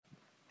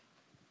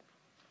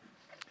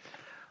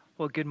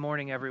Well, good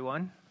morning,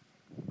 everyone.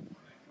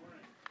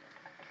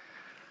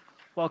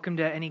 Welcome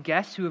to any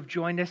guests who have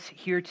joined us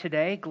here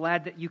today.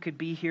 Glad that you could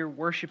be here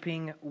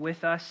worshiping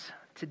with us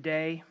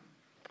today.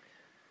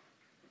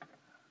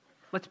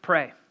 Let's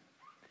pray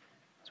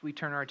as we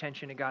turn our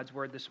attention to God's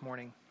Word this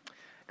morning.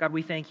 God,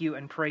 we thank you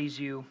and praise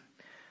you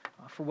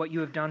for what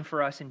you have done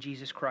for us in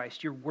Jesus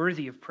Christ. You're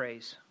worthy of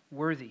praise,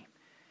 worthy.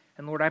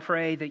 And Lord, I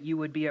pray that you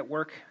would be at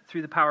work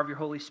through the power of your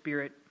Holy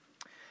Spirit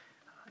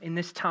in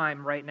this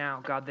time right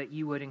now, God, that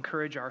you would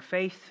encourage our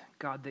faith,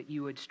 God, that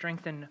you would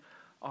strengthen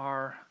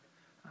our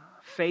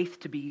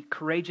faith to be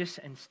courageous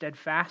and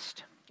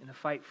steadfast in the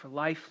fight for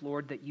life.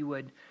 Lord, that you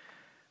would,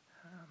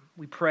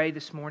 we pray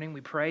this morning,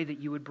 we pray that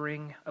you would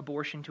bring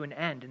abortion to an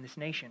end in this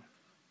nation.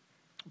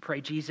 We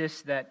pray,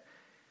 Jesus, that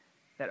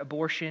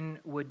abortion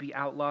would be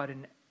outlawed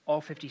in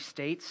all 50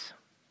 states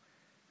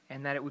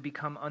and that it would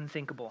become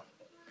unthinkable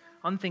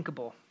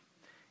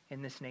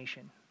in this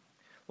nation.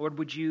 Lord,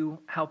 would you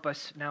help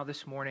us now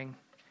this morning?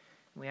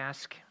 We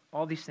ask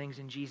all these things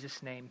in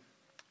Jesus' name.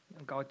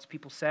 God's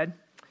people said,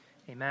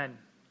 amen.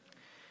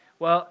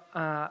 Well,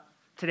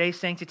 today's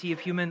Sanctity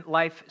of Human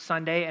Life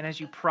Sunday, and as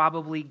you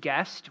probably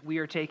guessed, we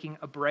are taking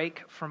a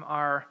break from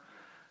our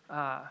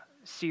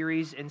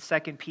series in 2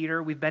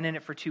 Peter. We've been in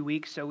it for 2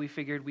 weeks, so we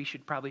figured we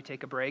should probably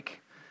take a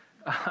break.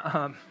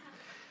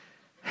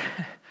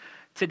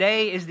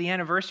 Today is the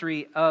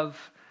anniversary of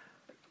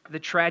the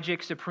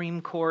tragic Supreme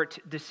Court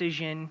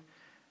decision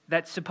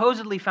that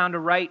supposedly found a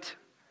right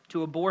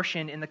to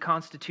abortion in the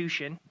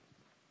Constitution.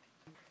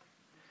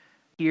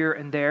 Here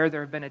and there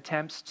have been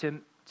attempts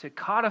to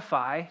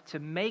codify, to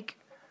make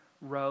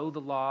Roe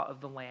the law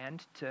of the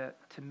land, to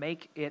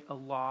make it a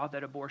law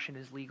that abortion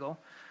is legal,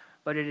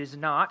 but it is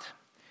not.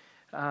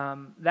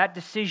 That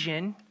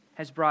decision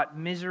has brought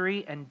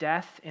misery and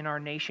death in our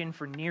nation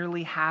for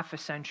nearly half a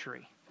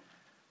century.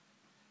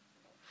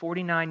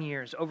 49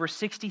 years, over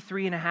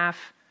 63.5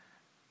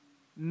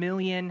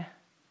 million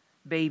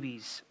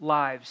babies'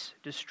 lives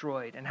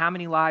destroyed. And how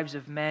many lives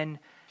of men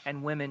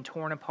and women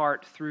torn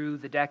apart through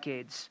the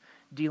decades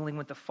dealing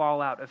with the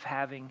fallout of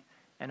having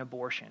an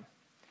abortion.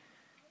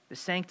 The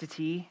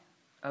sanctity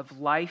of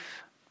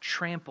life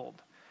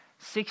trampled.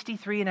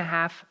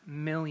 63.5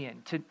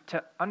 million.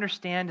 To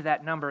understand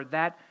that number,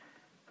 that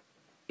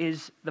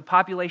is the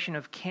population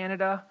of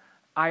Canada,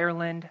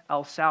 Ireland,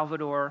 El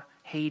Salvador,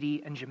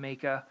 Haiti, and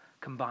Jamaica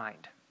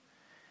combined.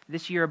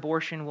 This year,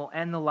 abortion will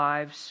end the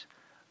lives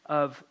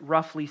of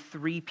roughly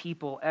 3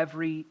 people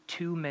every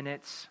 2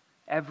 minutes,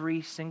 every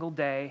single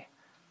day,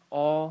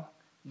 all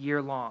year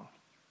long.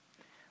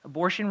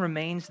 Abortion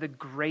remains the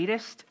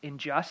greatest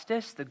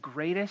injustice, the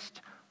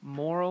greatest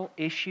moral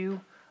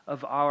issue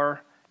of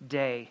our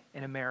day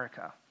in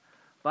America.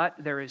 But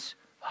there is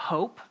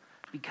hope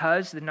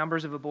because the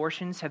numbers of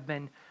abortions have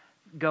been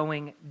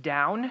going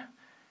down.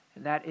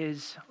 That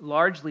is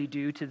largely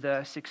due to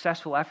the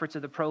successful efforts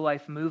of the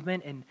pro-life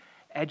movement in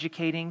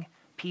educating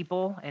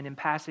people and in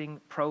passing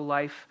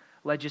pro-life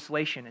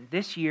legislation. And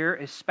this year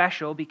is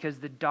special because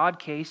the Dodd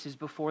case is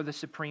before the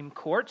Supreme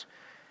Court.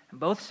 And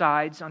both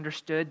sides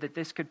understood that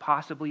this could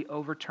possibly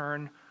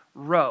overturn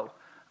Roe.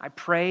 I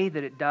pray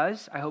that it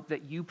does. I hope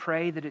that you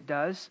pray that it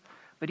does.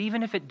 But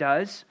even if it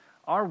does,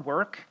 our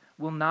work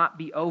will not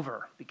be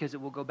over because it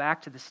will go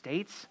back to the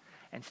states,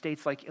 and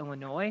states like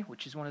Illinois,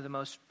 which is one of the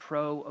most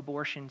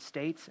pro-abortion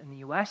states in the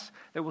U.S.,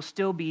 there will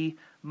still be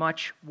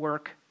much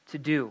work to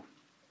do.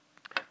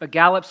 But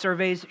Gallup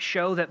surveys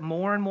show that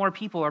more and more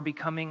people are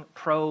becoming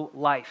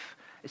pro-life,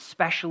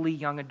 especially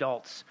young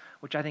adults,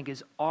 which I think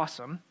is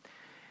awesome.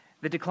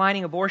 The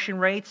declining abortion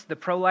rates, the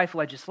pro-life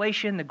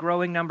legislation, the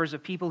growing numbers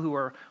of people who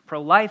are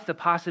pro-life, the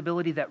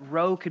possibility that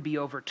Roe could be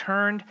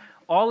overturned,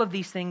 all of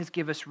these things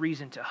give us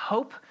reason to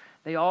hope.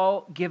 They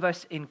all give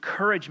us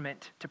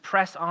encouragement to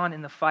press on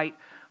in the fight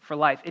for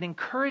life. It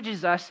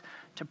encourages us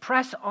to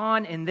press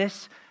on in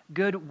this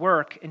good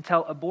work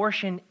until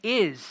abortion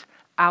is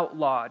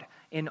outlawed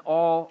in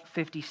all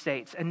 50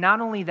 states. And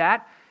not only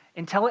that,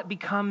 until it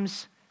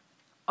becomes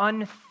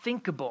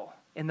unthinkable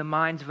in the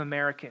minds of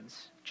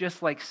Americans,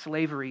 just like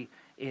slavery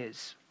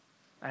is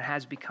and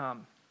has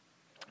become.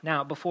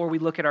 Now, before we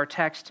look at our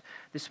text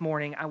this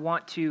morning, I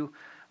want to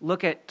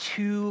look at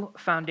 2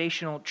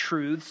 foundational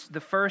truths.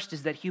 The first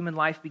is that human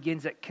life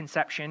begins at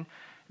conception.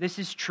 This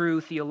is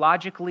true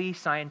theologically,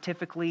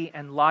 scientifically,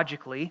 and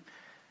logically.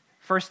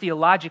 First,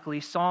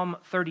 theologically, Psalm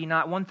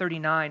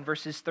 139,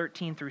 verses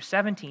 13 through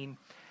 17,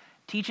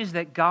 teaches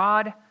that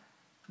God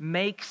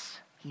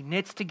He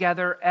knits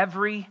together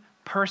every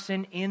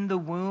person in the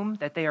womb,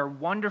 that they are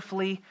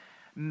wonderfully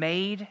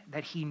made,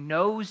 that He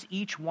knows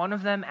each one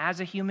of them as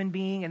a human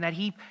being, and that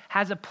He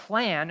has a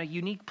plan, a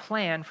unique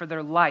plan for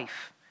their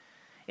life.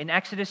 In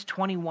Exodus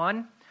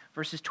 21,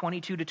 verses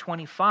 22 to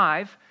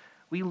 25,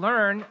 we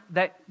learn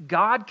that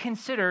God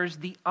considers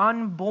the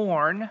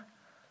unborn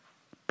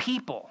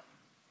people,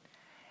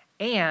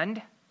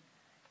 and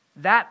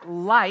that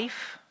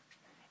life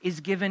is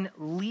given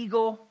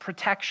legal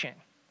protection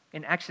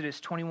in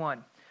Exodus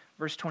 21,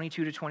 verse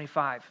 22 to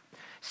 25.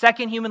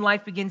 Second, human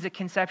life begins at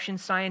conception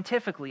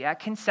scientifically.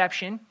 At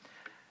conception,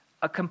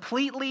 a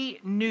completely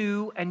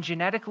new and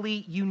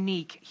genetically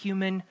unique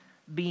human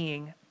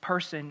being,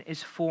 person,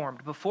 is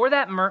formed. Before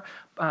that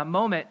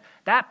moment,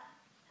 that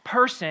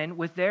person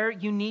with their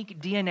unique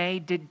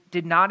DNA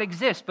did not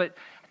exist. But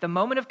at the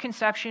moment of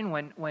conception,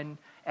 when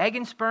egg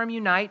and sperm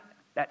unite,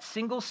 that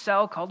single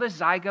cell called a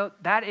zygote,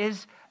 that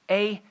is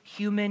a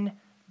human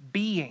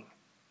being.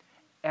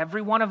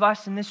 Every one of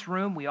us in this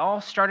room, we all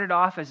started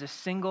off as a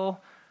single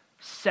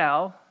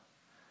cell,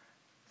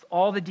 with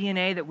all the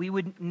DNA that we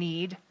would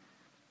need,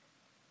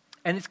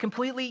 and it's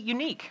completely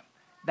unique.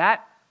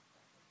 That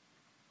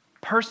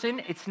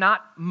person, it's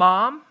not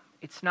mom,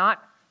 it's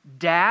not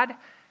dad,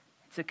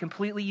 it's a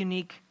completely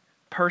unique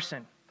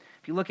person.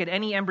 If you look at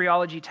any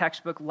embryology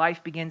textbook,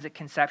 life begins at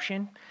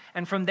conception,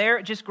 and from there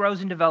it just grows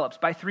and develops.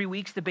 By 3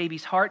 weeks, the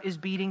baby's heart is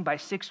beating. By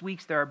 6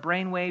 weeks, there are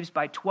brain waves.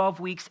 By 12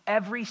 weeks,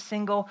 every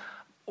single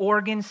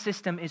organ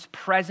system is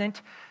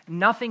present.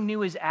 Nothing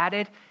new is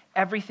added.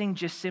 Everything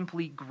just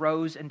simply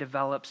grows and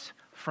develops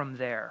from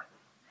there.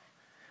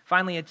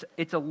 Finally,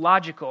 it's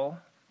illogical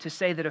to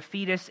say that a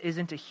fetus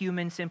isn't a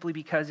human simply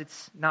because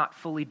it's not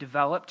fully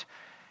developed.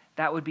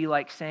 That would be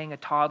like saying a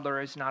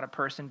toddler is not a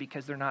person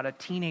because they're not a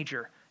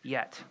teenager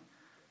yet.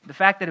 The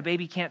fact that a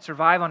baby can't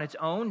survive on its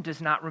own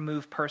does not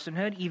remove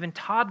personhood. Even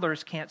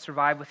toddlers can't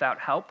survive without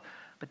help,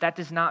 but that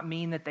does not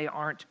mean that they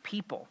aren't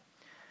people.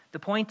 The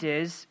point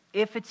is,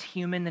 if it's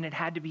human, then it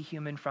had to be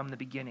human from the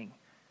beginning,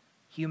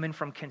 human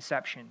from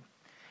conception.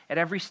 At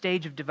every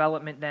stage of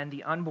development, then,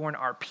 the unborn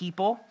are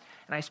people,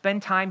 and I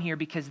spend time here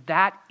because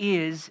that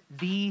is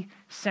the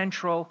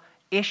central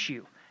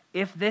issue.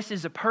 If this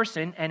is a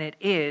person, and it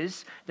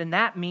is, then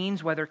that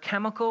means whether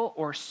chemical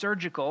or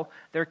surgical,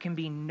 there can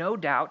be no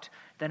doubt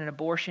that an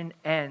abortion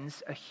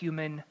ends a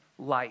human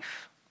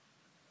life.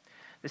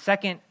 The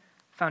second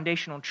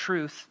foundational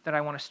truth that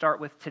I want to start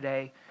with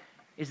today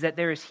is that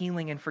there is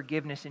healing and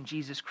forgiveness in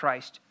Jesus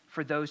Christ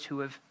for those who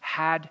have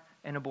had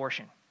an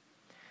abortion.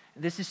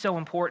 This is so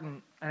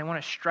important, and I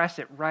want to stress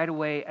it right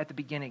away at the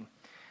beginning.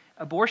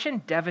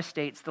 Abortion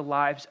devastates the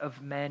lives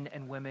of men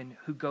and women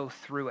who go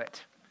through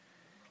it.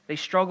 They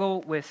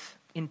struggle with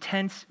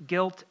intense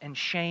guilt and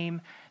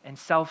shame and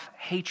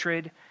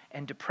self-hatred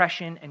and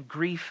depression and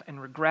grief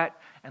and regret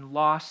and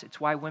loss. It's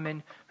why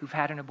women who've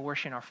had an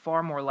abortion are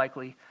far more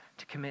likely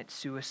to commit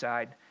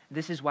suicide.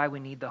 This is why we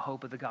need the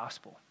hope of the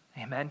gospel.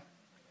 Amen?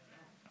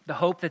 The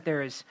hope that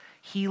there is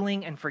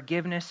healing and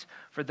forgiveness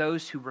for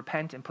those who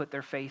repent and put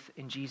their faith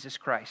in Jesus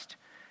Christ.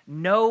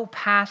 No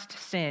past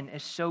sin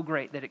is so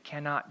great that it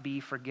cannot be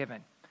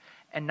forgiven.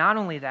 And not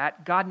only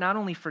that, God not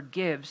only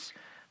forgives,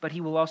 but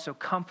he will also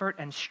comfort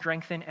and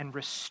strengthen and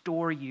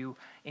restore you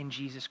in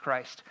Jesus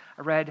Christ.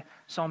 I read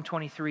Psalm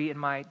 23 in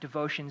my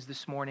devotions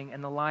this morning,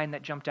 and the line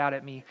that jumped out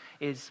at me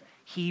is,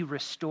 "He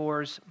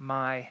restores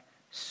my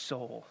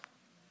soul."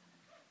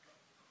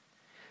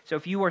 So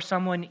if you or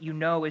someone you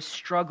know is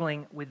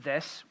struggling with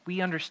this,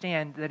 we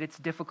understand that it's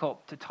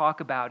difficult to talk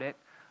about it,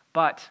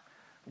 but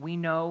we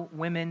know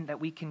women that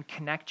we can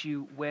connect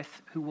you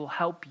with who will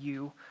help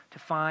you to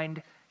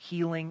find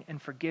healing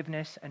and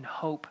forgiveness and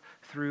hope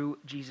through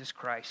Jesus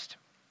Christ.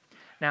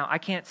 Now, I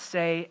can't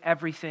say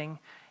everything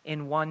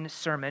in one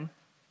sermon.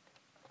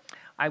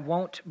 I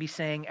won't be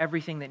saying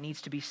everything that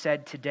needs to be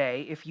said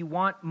today. If you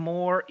want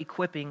more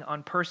equipping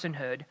on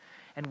personhood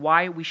and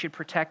why we should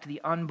protect the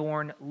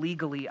unborn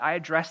legally, I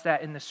address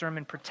that in the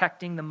sermon,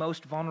 Protecting the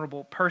Most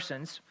Vulnerable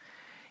Persons.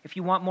 If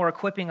you want more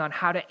equipping on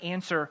how to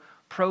answer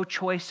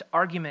pro-choice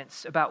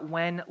arguments about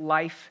when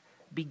life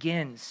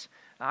begins,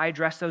 I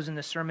address those in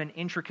the sermon,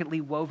 Intricately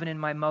Woven in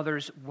My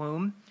Mother's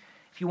Womb.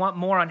 If you want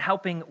more on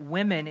helping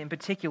women in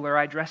particular,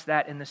 I address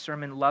that in the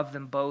sermon, Love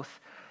Them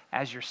Both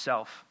as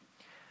Yourself.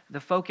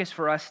 The focus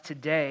for us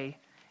today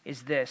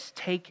is this: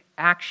 take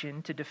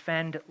action to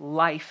defend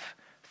life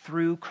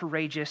through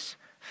courageous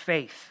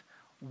faith.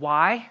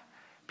 Why?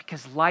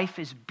 Because life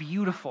is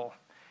beautiful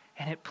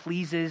and it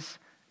pleases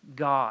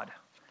God.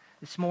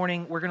 This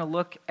morning, we're going to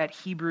look at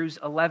Hebrews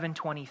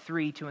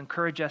 11:23 to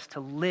encourage us to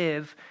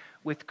live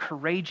with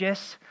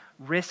courageous,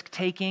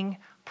 risk-taking,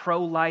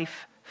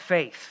 pro-life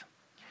faith.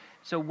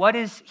 So what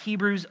is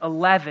Hebrews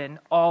 11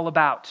 all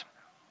about?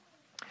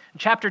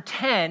 Chapter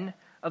 10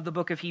 of the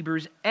book of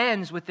Hebrews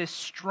ends with this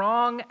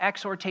strong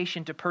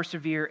exhortation to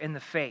persevere in the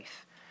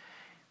faith.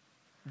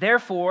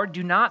 Therefore,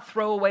 do not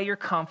throw away your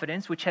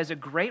confidence, which has a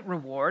great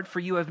reward, for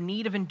you have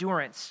need of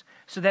endurance,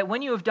 so that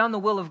when you have done the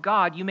will of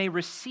God, you may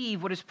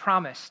receive what is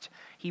promised.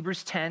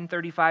 Hebrews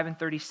 10:35 and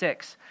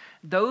 36.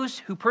 Those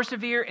who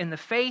persevere in the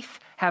faith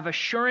have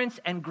assurance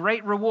and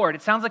great reward.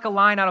 It sounds like a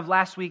line out of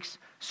last week's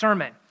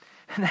sermon.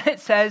 And then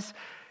it says,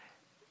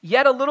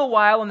 yet a little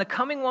while, and the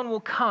coming one will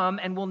come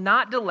and will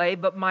not delay,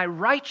 but my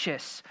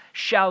righteous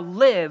shall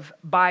live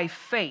by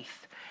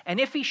faith. And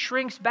if he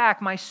shrinks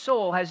back, my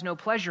soul has no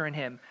pleasure in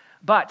him.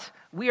 But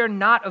we are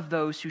not of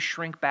those who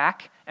shrink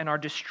back and are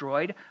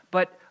destroyed,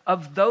 but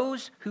of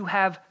those who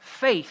have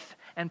faith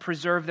and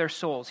preserve their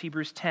souls.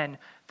 Hebrews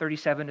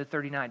 10:37 to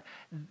 39.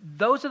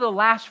 Those are the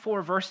last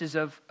four verses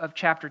of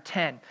chapter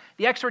 10.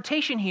 The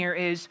exhortation here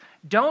is,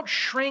 don't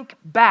shrink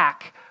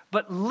back,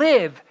 but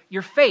live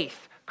your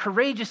faith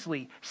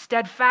courageously,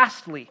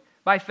 steadfastly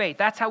by faith.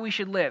 That's how we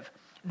should live.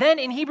 Then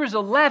in Hebrews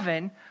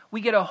 11, we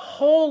get a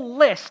whole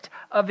list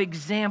of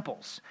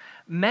examples.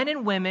 Men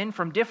and women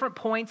from different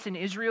points in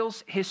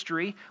Israel's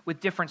history with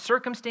different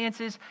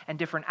circumstances and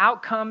different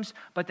outcomes,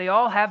 but they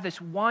all have this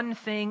one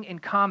thing in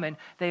common.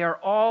 They are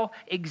all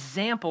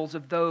examples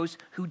of those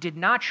who did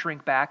not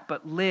shrink back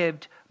but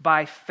lived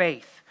by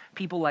faith.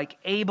 People like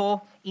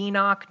Abel,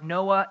 Enoch,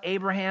 Noah,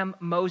 Abraham,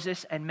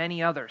 Moses, and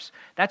many others.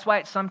 That's why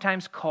it's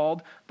sometimes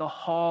called the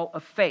Hall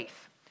of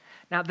Faith.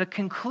 Now, the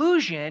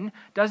conclusion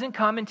doesn't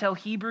come until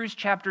Hebrews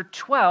chapter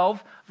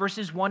 12,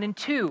 verses 1 and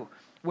 2,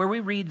 where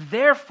we read,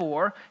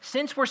 "Therefore,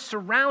 since we're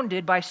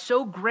surrounded by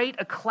so great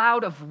a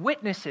cloud of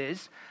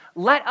witnesses,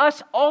 let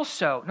us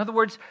also," in other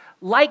words,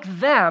 like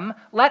them,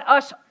 let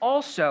us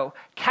also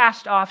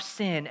cast off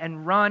sin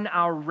and run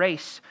our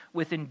race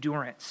with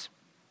endurance.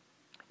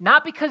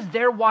 Not because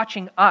they're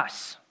watching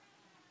us.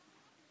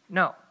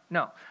 No.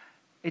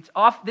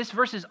 This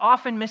verse is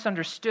often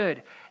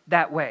misunderstood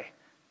that way.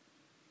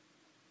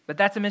 But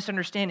that's a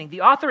misunderstanding.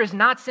 The author is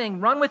not saying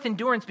run with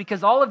endurance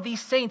because all of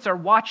these saints are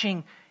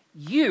watching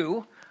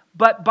you,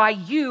 but by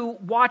you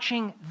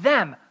watching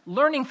them,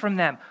 learning from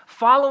them,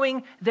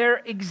 following their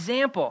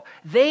example.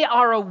 They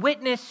are a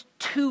witness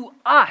to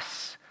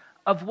us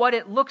of what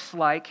it looks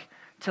like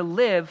to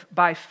live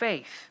by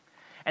faith.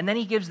 And then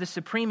he gives the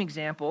supreme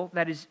example,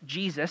 that is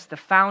Jesus, the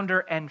founder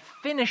and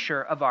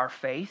finisher of our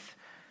faith,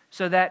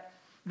 so that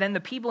then the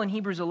people in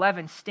Hebrews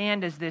 11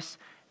 stand as this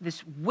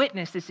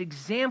witness, this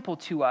example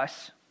to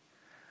us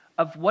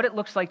of what it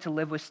looks like to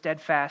live with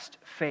steadfast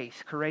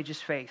faith,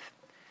 courageous faith.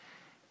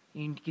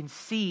 You can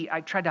see,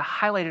 I tried to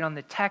highlight it on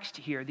the text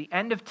here. The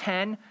end of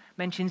 10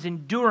 mentions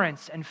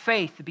endurance and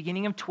faith. The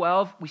beginning of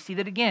 12, we see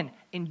that again,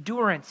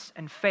 endurance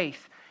and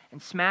faith.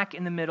 And smack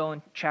in the middle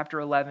in chapter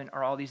 11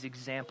 are all these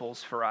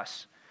examples for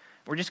us.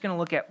 We're just going to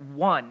look at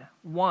one.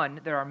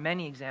 There are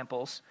many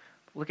examples.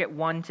 Look at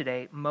one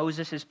today,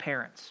 Moses'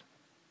 parents.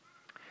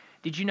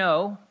 Did you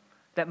know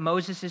that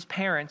Moses'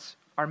 parents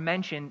are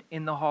mentioned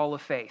in the Hall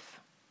of Faith?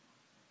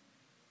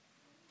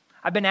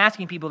 I've been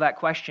asking people that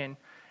question,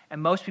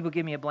 and most people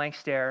give me a blank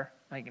stare,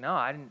 like, no,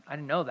 I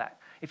didn't know that.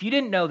 If you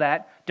didn't know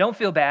that, don't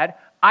feel bad.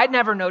 I'd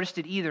never noticed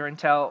it either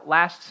until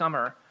last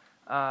summer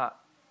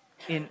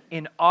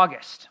in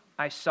August.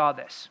 I saw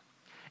this,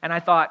 and I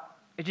thought,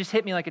 it just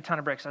hit me like a ton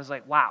of bricks. I was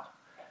like, wow,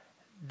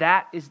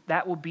 that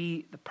will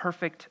be the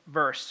perfect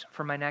verse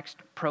for my next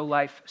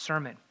pro-life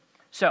sermon.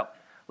 So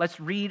let's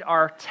read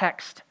our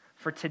text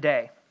for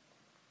today.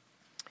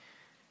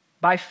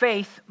 By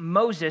faith,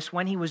 Moses,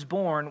 when he was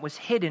born, was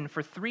hidden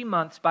for 3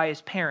 months by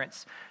his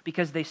parents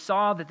because they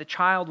saw that the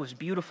child was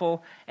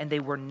beautiful and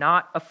they were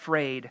not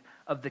afraid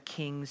of the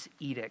king's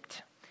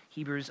edict.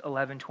 Hebrews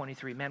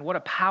 11:23. Man, what a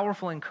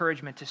powerful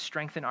encouragement to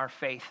strengthen our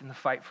faith in the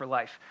fight for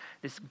life.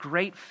 This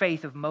great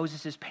faith of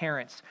Moses'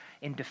 parents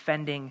in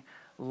defending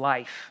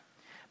life.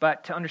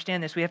 But to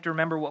understand this, we have to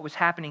remember what was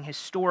happening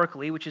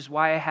historically, which is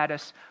why I had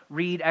us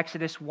read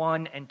Exodus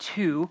 1 and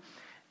 2.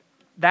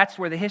 That's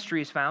where the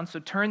history is found. So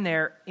turn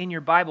there in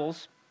your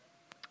Bibles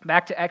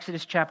back to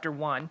Exodus chapter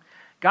 1.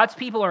 God's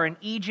people are in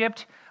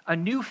Egypt. A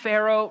new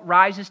Pharaoh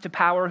rises to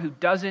power who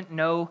doesn't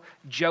know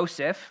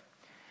Joseph.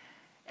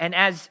 And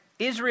as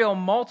Israel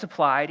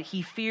multiplied,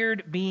 he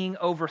feared being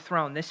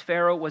overthrown. This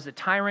Pharaoh was a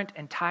tyrant,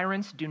 and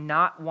tyrants do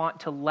not want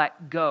to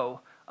let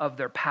go of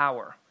their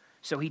power.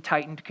 So he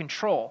tightened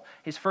control.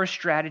 His first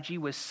strategy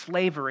was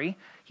slavery.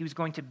 He was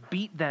going to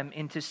beat them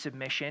into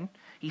submission.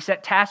 He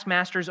set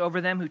taskmasters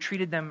over them who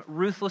treated them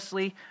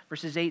ruthlessly,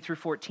 verses 8 through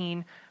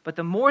 14. But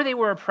the more they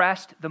were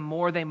oppressed, the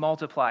more they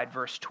multiplied,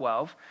 verse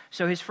 12.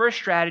 So his first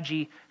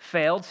strategy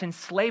failed. Since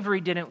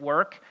slavery didn't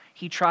work,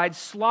 he tried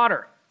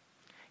slaughter.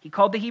 He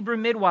called the Hebrew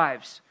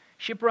midwives,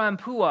 Shiphrah and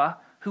Puah,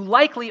 who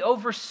likely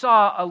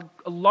oversaw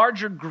a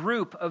larger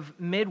group of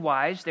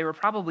midwives. They were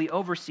probably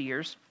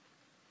overseers.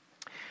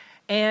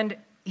 And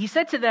he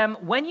said to them,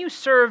 when you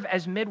serve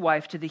as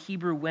midwife to the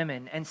Hebrew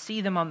women and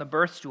see them on the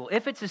birth stool,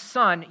 if it's a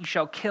son, you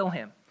shall kill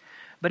him.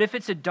 But if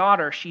it's a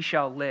daughter, she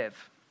shall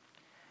live.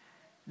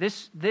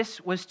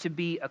 This was to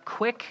be a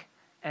quick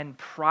and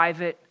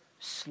private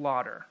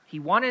slaughter. He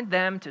wanted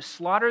them to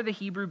slaughter the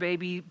Hebrew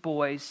baby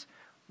boys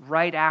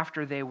right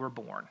after they were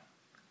born.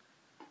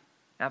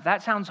 Now, if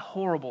that sounds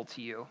horrible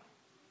to you,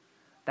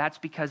 that's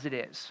because it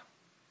is.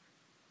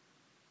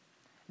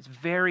 It's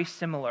very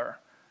similar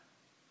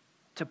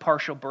to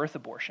partial birth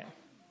abortion.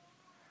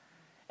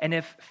 And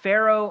if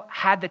Pharaoh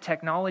had the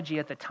technology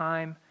at the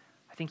time,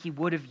 I think he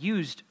would have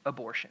used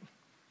abortion.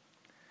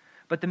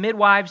 But the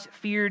midwives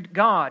feared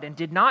God and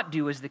did not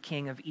do as the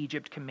king of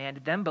Egypt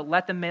commanded them, but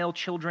let the male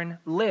children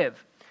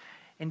live.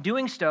 In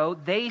doing so,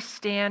 they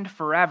stand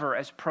forever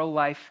as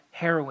pro-life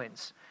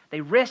heroines.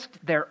 They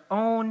risked their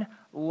own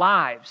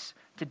lives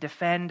to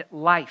defend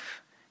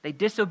life. They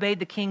disobeyed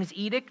the king's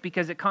edict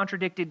because it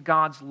contradicted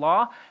God's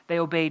law. They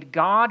obeyed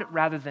God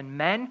rather than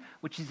men,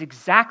 which is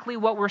exactly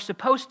what we're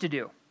supposed to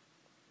do.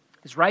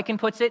 As Ryken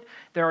puts it,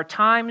 there are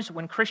times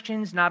when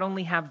Christians not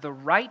only have the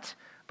right,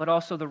 but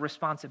also the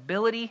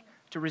responsibility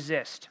to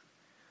resist.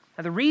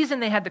 Now, the reason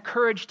they had the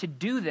courage to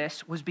do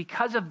this was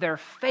because of their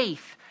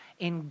faith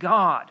in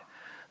God.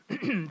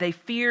 They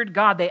feared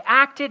God. They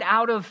acted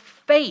out of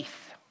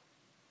faith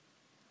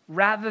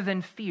rather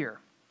than fear.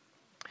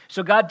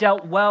 So God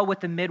dealt well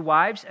with the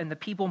midwives, and the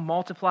people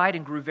multiplied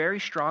and grew very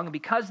strong. And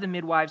because the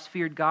midwives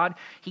feared God,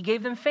 he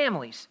gave them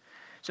families.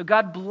 So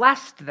God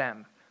blessed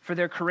them for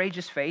their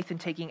courageous faith in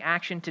taking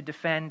action to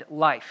defend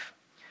life.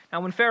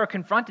 Now, when Pharaoh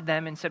confronted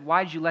them and said,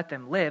 "Why did you let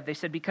them live?" they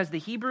said, "Because the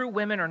Hebrew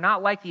women are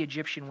not like the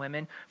Egyptian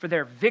women, for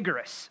they're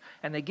vigorous,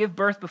 and they give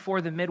birth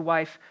before the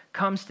midwife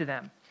comes to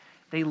them."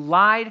 They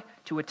lied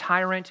to a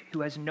tyrant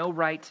who has no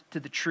right to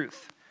the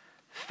truth.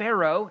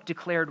 Pharaoh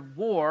declared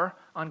war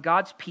on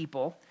God's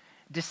people.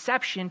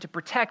 Deception to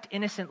protect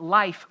innocent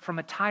life from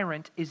a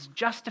tyrant is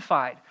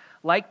justified,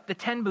 like the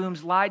Ten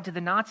Booms lied to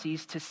the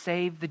Nazis to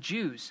save the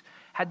Jews.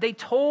 Had they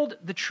told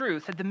the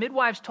truth, had the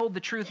midwives told the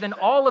truth, then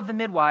all of the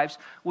midwives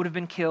would have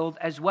been killed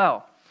as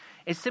well.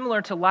 It's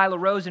similar to Lila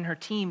Rose and her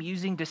team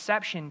using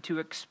deception to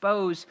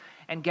expose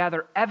and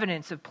gather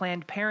evidence of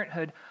Planned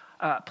Parenthood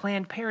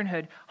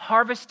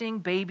harvesting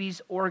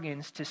babies'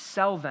 organs to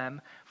sell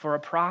them for a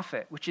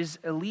profit, which is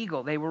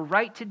illegal. They were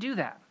right to do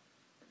that.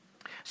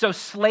 So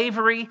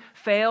slavery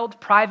failed,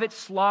 private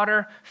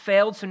slaughter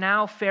failed, so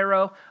now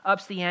Pharaoh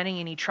ups the ante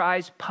and he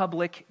tries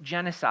public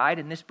genocide,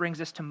 and this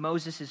brings us to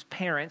Moses'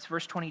 parents,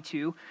 verse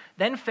 22.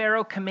 Then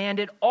Pharaoh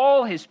commanded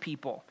all his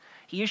people.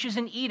 He issues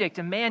an edict,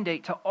 a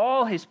mandate to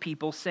all his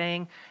people,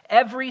 saying,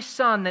 "Every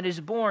son that is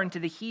born to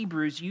the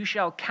Hebrews you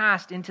shall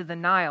cast into the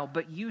Nile,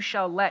 but you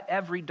shall let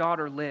every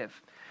daughter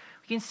live."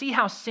 We can see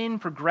how sin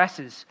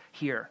progresses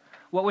here.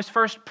 What was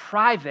first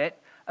private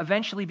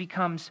eventually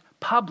becomes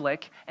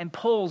public and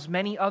pulls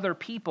many other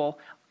people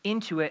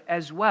into it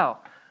as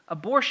well.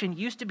 Abortion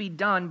used to be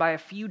done by a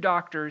few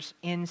doctors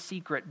in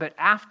secret, but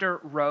after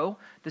Roe,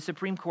 the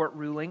Supreme Court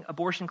ruling,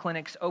 abortion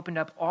clinics opened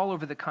up all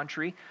over the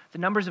country. The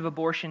numbers of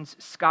abortions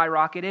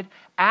skyrocketed,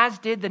 as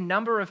did the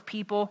number of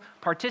people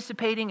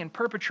participating and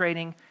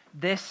perpetrating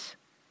this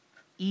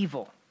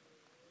evil.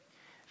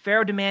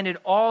 Pharaoh demanded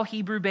all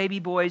Hebrew baby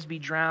boys be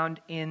drowned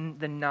in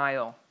the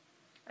Nile.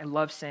 I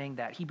love saying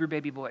that, Hebrew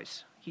baby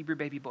boys. Hebrew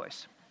baby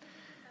boys.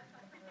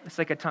 It's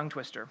like a tongue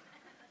twister.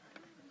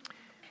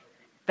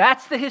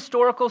 That's the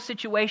historical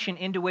situation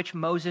into which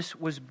Moses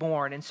was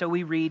born. And so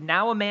we read,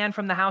 "Now a man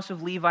from the house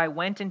of Levi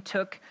went and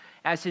took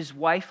as his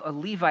wife a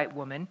Levite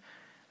woman.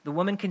 The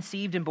woman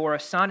conceived and bore a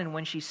son, and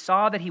when she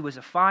saw that he was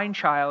a fine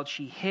child,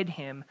 she hid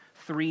him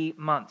 3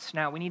 months."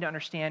 Now we need to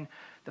understand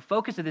the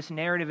focus of this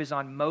narrative is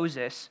on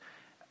Moses.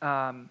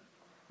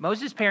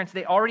 Moses' parents,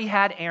 they already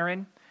had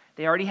Aaron.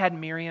 They already had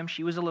Miriam.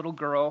 She was a little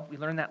girl. We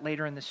learn that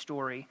later in the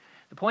story.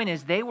 The point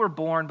is, they were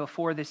born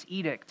before this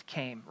edict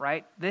came,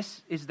 right?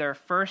 This is their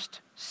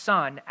first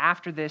son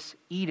after this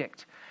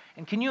edict.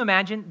 And can you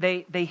imagine?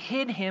 They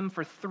hid him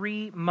for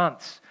 3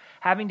 months,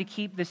 having to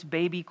keep this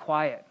baby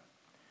quiet.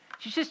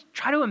 Just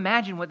try to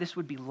imagine what this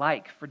would be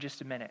like for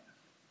just a minute.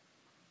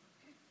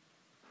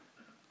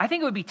 I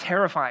think it would be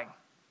terrifying.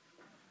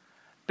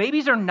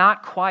 Babies are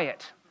not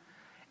quiet.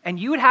 And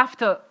you would have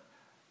to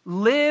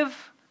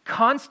live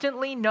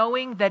constantly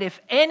knowing that if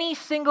any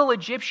single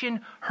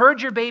Egyptian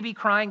heard your baby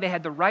crying, they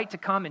had the right to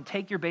come and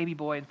take your baby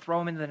boy and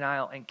throw him into the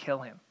Nile and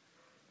kill him.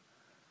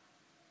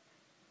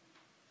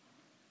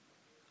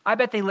 I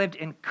bet they lived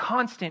in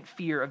constant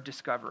fear of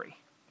discovery.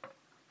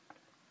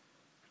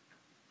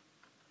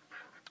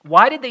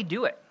 Why did they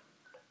do it?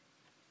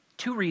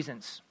 2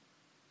 reasons.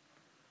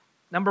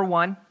 Number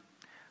 1,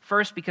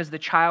 first, because the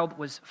child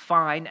was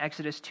fine,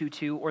 Exodus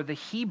 2:2, or in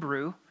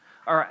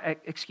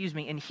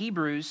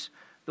Hebrews,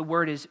 the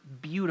word is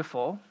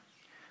beautiful,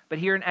 but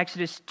here in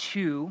Exodus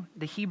 2,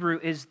 the Hebrew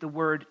is the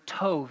word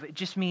tov. It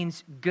just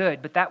means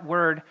good, but that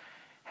word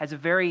has a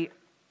very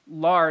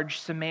large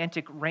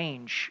semantic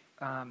range.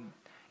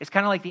 It's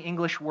kind of like the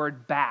English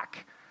word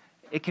back.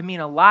 It can mean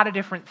a lot of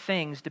different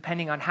things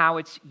depending on how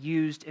it's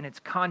used in its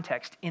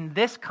context. In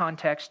this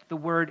context, the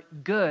word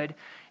good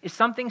is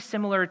something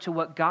similar to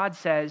what God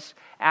says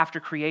after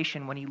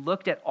creation when he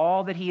looked at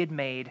all that he had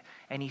made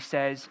and he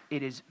says,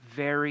 "It is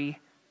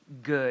very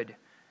good."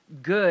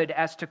 Good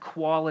as to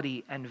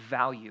quality and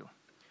value.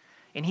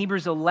 In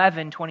Hebrews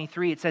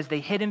 11:23, it says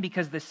they hid him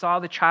because they saw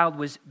the child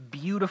was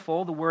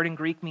beautiful. The word in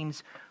Greek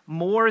means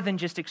more than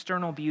just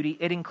external beauty.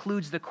 It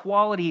includes the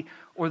quality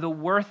or the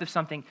worth of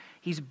something.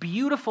 He's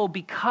beautiful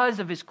because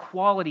of his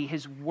quality,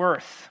 his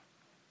worth.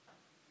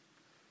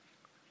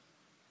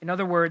 In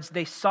other words,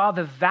 they saw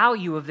the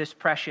value of this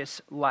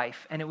precious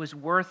life, and it was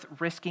worth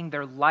risking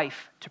their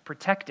life to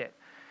protect it.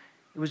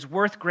 It was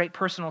worth great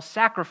personal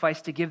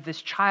sacrifice to give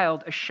this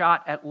child a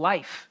shot at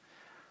life.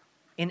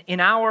 In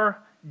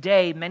our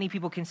day, many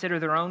people consider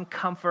their own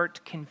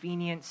comfort,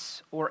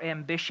 convenience, or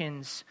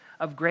ambitions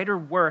of greater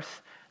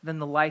worth than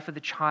the life of the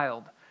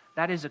child.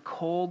 That is a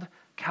cold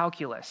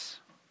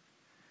calculus.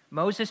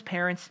 Moses'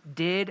 parents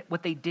did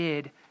what they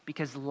did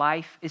because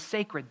life is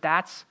sacred.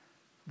 That's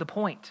the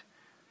point.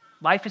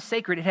 Life is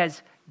sacred. It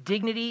has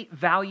dignity,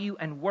 value,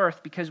 and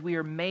worth because we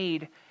are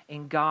made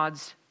in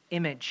God's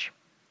image.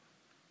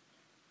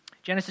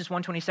 Genesis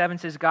 1:27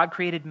 says, God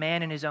created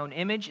man in his own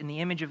image. In the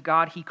image of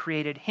God, he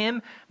created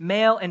him.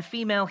 Male and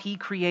female, he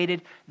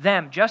created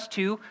them. Just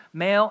two,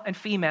 male and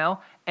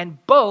female, and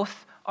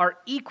both are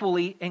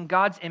equally in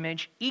God's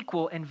image,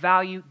 equal in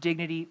value,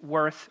 dignity,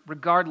 worth,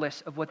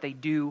 regardless of what they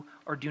do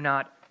or do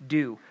not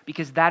do,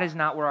 because that is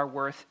not where our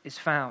worth is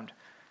found.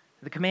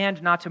 The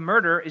command not to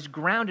murder is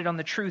grounded on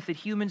the truth that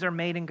humans are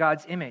made in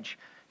God's image.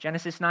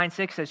 Genesis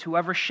 9:6 says,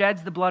 whoever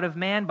sheds the blood of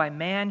man, by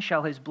man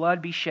shall his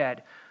blood be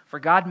shed. For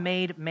God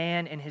made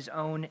man in his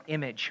own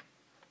image.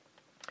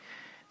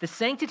 The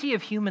sanctity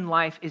of human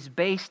life is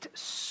based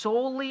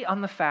solely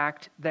on the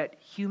fact that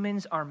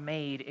humans are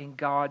made in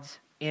God's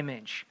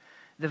image.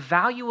 The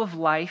value of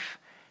life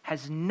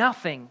has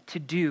nothing to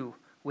do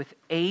with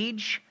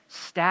age,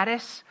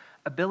 status,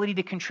 ability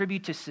to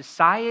contribute to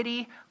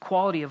society,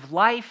 quality of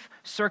life,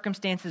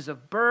 circumstances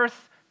of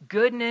birth,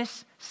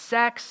 goodness,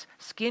 sex,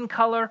 skin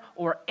color,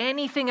 or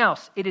anything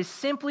else. It is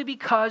simply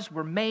because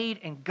we're made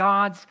in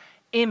God's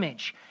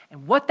image.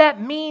 And what that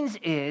means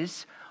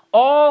is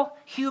all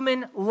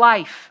human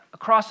life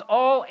across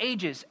all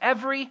ages,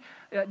 every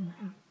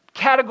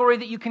category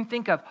that you can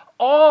think of,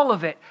 all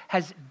of it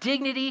has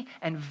dignity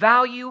and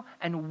value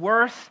and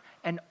worth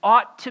and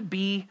ought to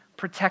be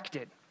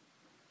protected.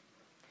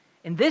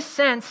 In this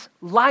sense,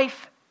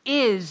 life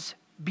is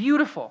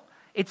beautiful.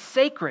 It's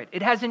sacred.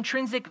 It has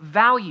intrinsic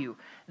value.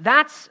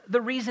 That's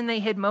the reason they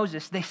hid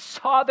Moses. They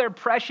saw their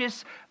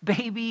precious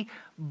baby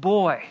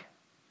boy,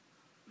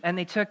 and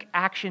they took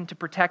action to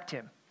protect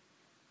him.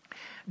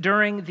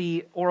 During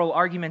the oral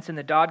arguments in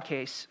the Dodd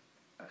case,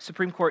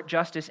 Supreme Court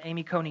Justice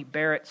Amy Coney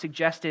Barrett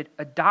suggested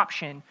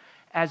adoption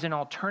as an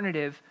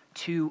alternative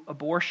to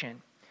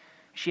abortion.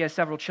 She has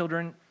several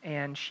children,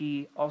 and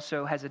she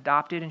also has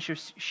adopted, and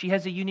she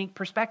has a unique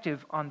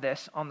perspective on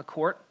this on the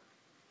court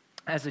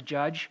as a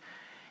judge.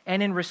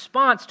 And in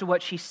response to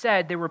what she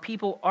said, there were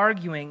people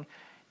arguing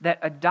that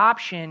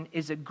adoption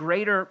is a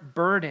greater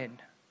burden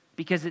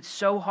because it's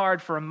so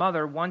hard for a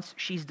mother, once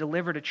she's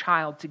delivered a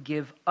child, to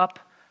give up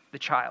the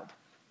child.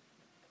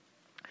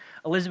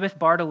 Elizabeth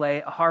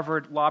Bartolet, a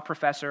Harvard law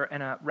professor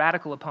and a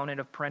radical opponent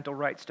of parental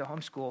rights to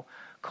homeschool,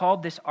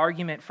 called this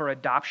argument for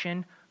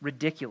adoption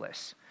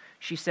ridiculous.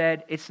 She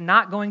said, it's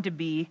not going to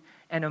be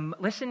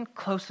listen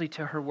closely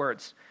to her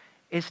words,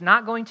 it's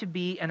not going to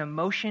be an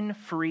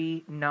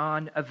emotion-free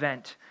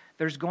non-event.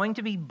 There's going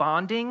to be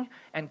bonding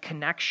and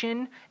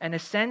connection and a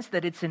sense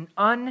that it's an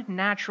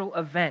unnatural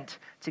event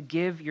to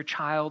give your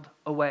child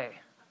away.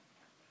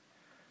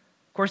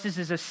 Of course, this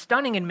is a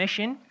stunning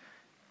admission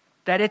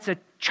that it's a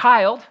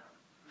child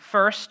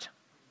first,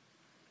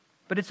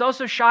 but it's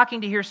also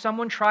shocking to hear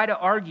someone try to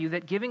argue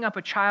that giving up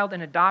a child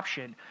in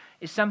adoption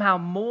is somehow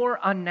more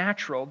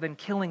unnatural than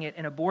killing it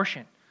in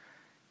abortion.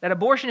 That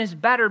abortion is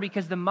better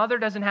because the mother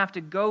doesn't have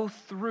to go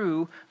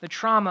through the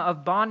trauma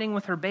of bonding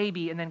with her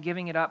baby and then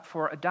giving it up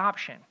for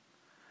adoption,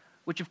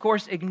 which of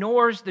course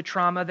ignores the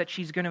trauma that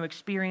she's going to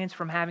experience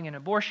from having an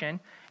abortion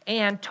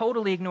and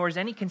totally ignores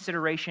any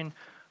consideration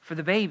for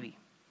the baby.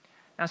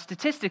 Now,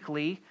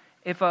 statistically,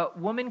 if a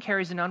woman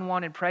carries an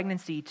unwanted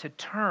pregnancy to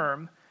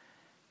term,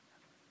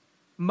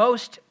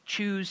 most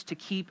choose to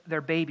keep their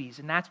babies,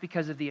 and that's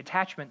because of the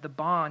attachment, the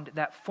bond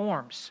that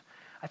forms.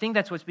 I think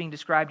that's what's being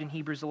described in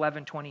Hebrews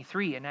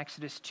 11:23 and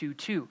Exodus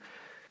 2:2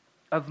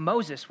 of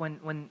Moses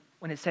when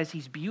it says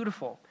he's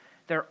beautiful.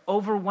 They're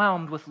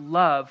overwhelmed with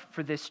love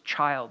for this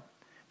child.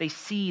 They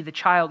see the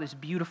child is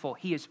beautiful.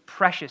 He is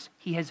precious.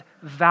 He has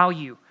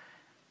value.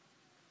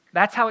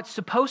 That's how it's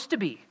supposed to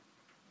be.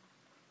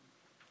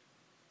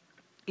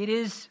 It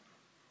is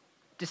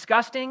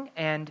disgusting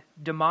and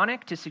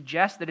demonic to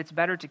suggest that it's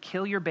better to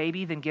kill your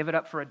baby than give it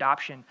up for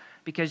adoption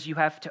because you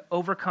have to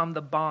overcome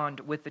the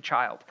bond with the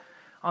child.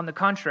 On the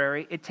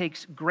contrary, it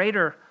takes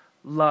greater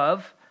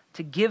love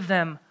to give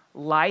them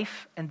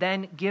life and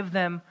then give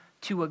them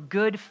to a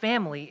good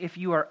family if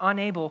you are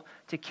unable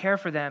to care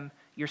for them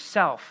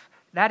yourself.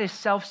 That is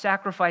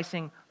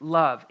self-sacrificing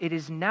love. It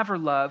is never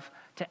love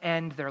to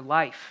end their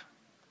life.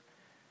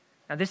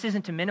 Now, this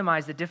isn't to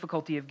minimize the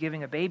difficulty of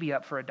giving a baby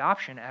up for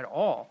adoption at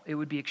all. It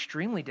would be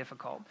extremely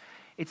difficult.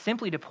 It's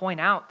simply to point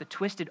out the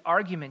twisted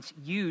arguments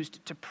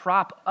used to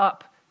prop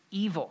up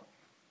evil.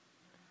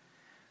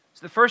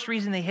 So the first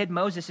reason they hid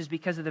Moses is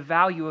because of the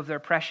value of their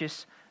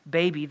precious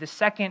baby. The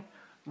second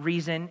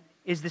reason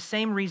is the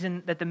same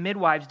reason that the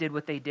midwives did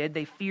what they did.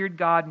 They feared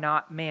God,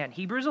 not man.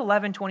 Hebrews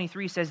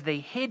 11:23 says they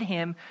hid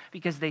him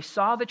because they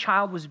saw the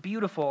child was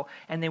beautiful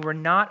and they were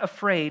not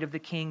afraid of the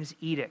king's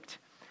edict.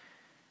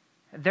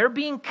 They're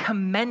being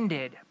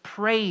commended,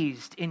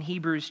 praised in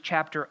Hebrews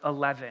chapter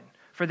 11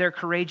 for their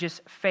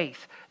courageous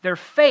faith. Their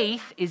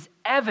faith is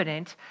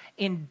evident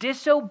in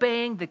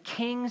disobeying the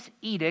king's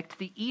edict,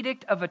 the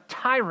edict of a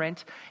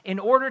tyrant, in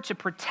order to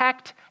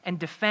protect and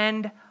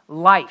defend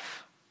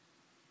life.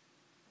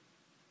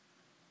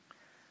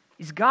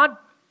 Is God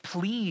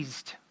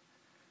pleased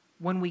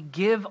when we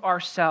give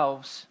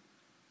ourselves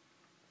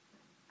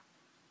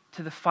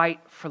to the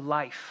fight for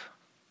life?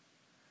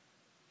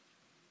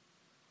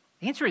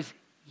 The answer is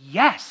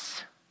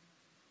yes.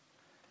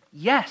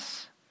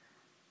 Yes.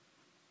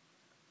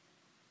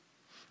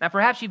 Now,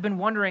 perhaps you've been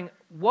wondering,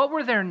 what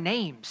were their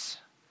names?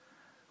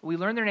 We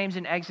learned their names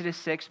in Exodus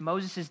 6.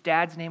 Moses'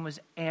 dad's name was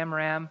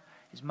Amram.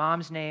 His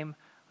mom's name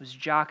was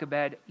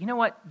Jochebed. You know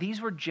what? These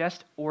were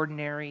just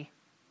ordinary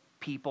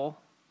people.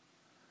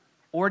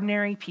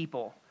 Ordinary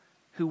people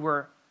who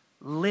were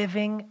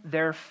living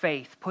their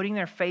faith, putting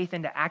their faith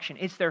into action.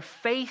 It's their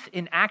faith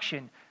in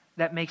action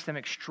that makes them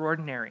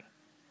extraordinary.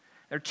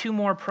 There are two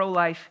more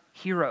pro-life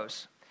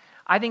heroes.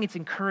 I think it's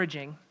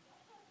encouraging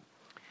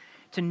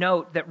to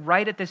note that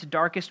right at this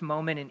darkest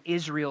moment in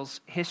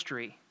Israel's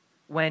history,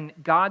 when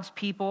God's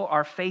people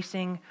are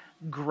facing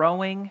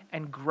growing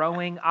and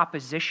growing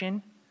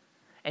opposition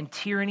and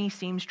tyranny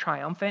seems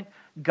triumphant,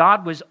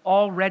 God was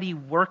already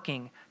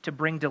working to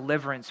bring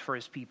deliverance for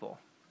his people.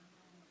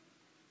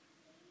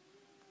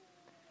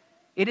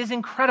 It is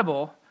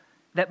incredible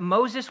that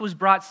Moses was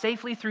brought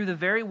safely through the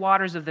very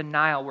waters of the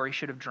Nile where he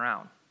should have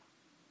drowned.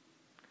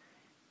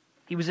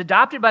 He was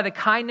adopted by the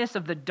kindness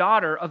of the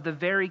daughter of the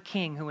very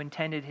king who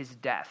intended his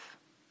death.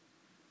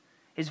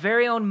 His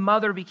very own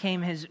mother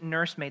became his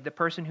nursemaid, the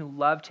person who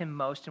loved him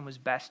most and was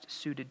best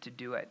suited to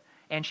do it,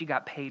 and she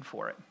got paid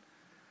for it.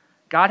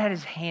 God had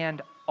his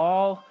hand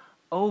all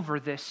over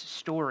this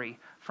story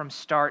from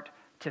start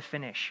to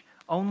finish.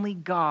 Only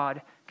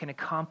God can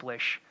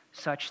accomplish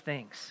such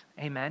things.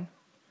 Amen?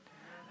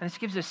 And this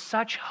gives us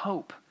such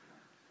hope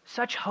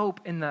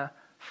in the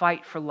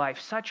fight for life,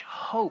 such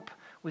hope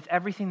with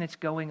everything that's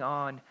going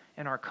on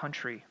in our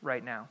country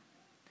right now.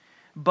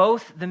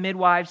 Both the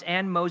midwives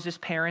and Moses'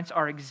 parents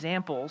are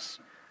examples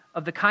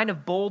of the kind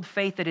of bold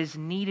faith that is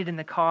needed in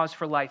the cause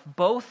for life.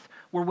 Both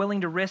were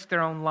willing to risk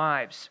their own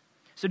lives.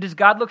 So does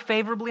God look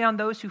favorably on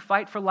those who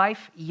fight for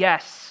life?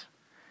 Yes.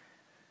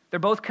 They're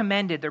both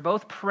commended. They're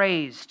both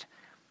praised.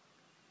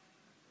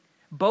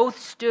 Both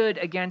stood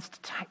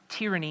against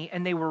tyranny,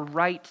 and they were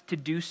right to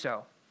do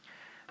so.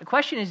 The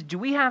question is, do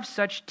we have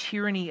such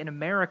tyranny in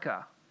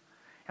America?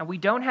 And we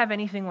don't have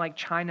anything like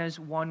China's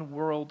one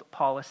world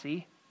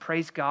policy.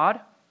 Praise God.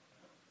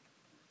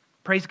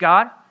 Praise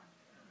God.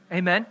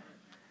 Amen.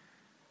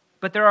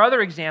 But there are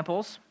other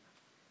examples.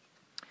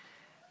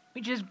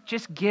 Let me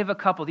just give a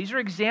couple. These are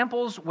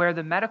examples where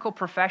the medical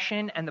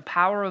profession and the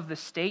power of the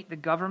state, the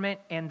government,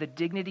 and the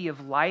dignity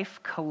of life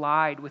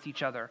collide with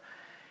each other.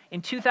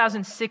 In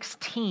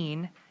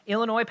 2016,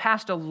 Illinois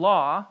passed a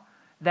law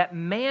that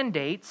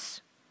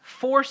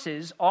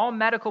forces all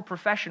medical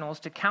professionals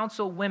to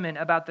counsel women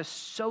about the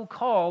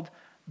so-called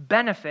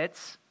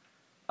benefits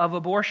of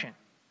abortion.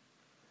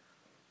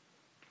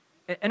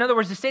 In other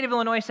words, the state of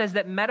Illinois says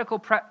that medical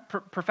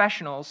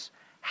professionals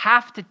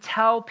have to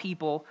tell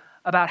people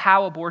about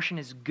how abortion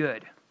is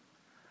good,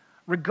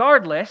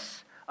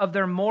 regardless of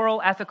their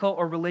moral, ethical,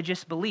 or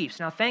religious beliefs.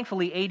 Now,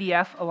 thankfully,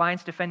 ADF,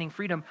 Alliance Defending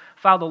Freedom,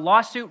 filed a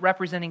lawsuit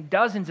representing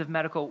dozens of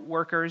medical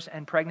workers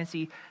and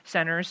pregnancy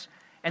centers,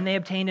 and they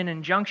obtained an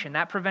injunction.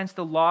 That prevents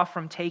the law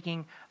from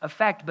taking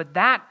effect, but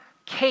that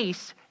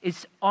case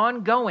is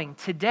ongoing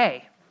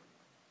today.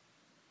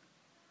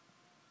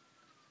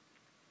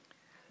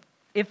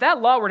 If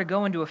that law were to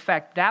go into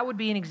effect, that would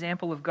be an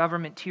example of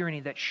government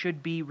tyranny that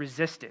should be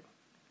resisted.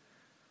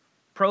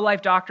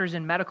 Pro-life doctors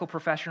and medical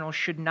professionals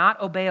should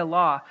not obey a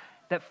law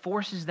that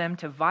forces them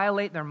to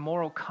violate their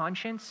moral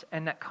conscience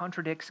and that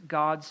contradicts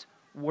God's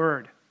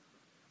word.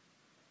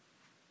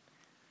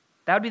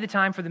 That would be the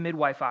time for the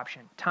midwife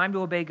option, time to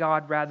obey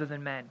God rather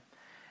than men.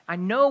 I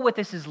know what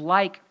this is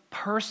like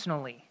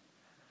personally.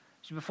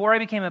 So before I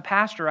became a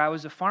pastor, I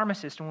was a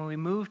pharmacist, and when we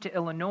moved to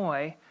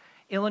Illinois,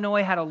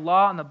 Illinois had a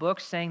law on the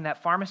books saying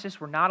that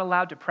pharmacists were not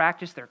allowed to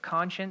practice their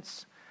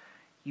conscience.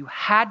 You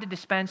had to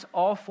dispense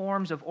all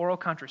forms of oral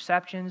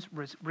contraceptions,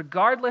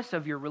 regardless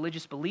of your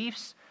religious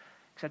beliefs,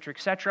 etc.,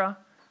 etc.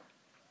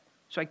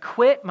 So I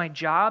quit my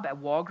job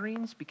at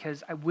Walgreens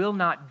because I will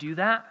not do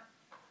that.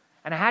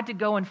 And I had to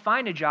go and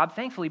find a job.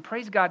 Thankfully,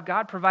 praise God,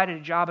 God provided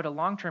a job at a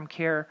long-term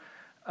care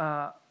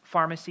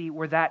pharmacy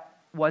where that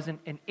wasn't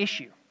an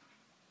issue.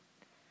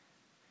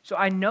 So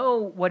I know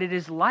what it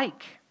is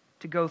like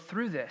to go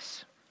through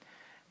this.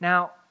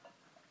 Now,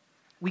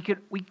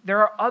 there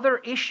are other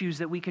issues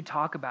that we could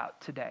talk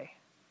about today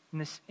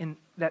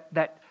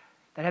that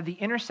have the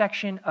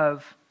intersection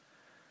of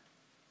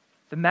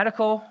the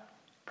medical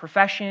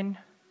profession,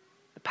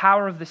 the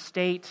power of the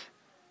state,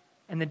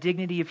 and the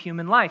dignity of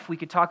human life. We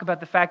could talk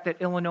about the fact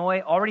that Illinois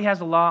already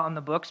has a law on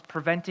the books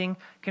preventing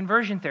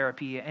conversion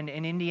therapy. And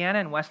in Indiana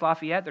and West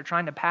Lafayette, they're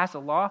trying to pass a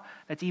law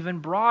that's even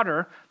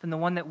broader than the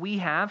one that we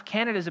have.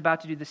 Canada's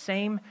about to do the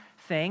same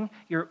thing.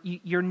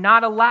 You're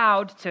not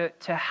allowed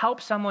to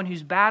help someone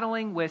who's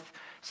battling with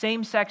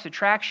same-sex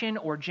attraction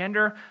or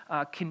gender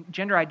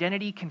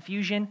identity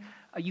confusion.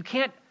 You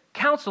can't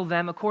counsel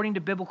them according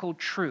to biblical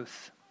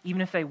truth,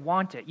 even if they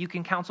want it. You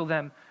can counsel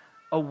them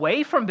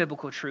away from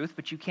biblical truth,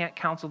 but you can't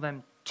counsel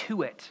them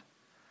to it.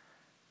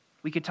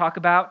 We could talk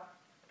about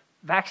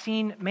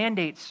vaccine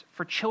mandates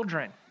for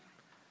children.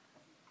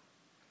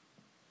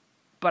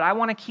 But I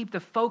want to keep the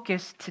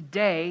focus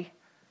today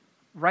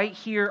right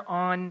here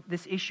on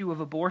this issue of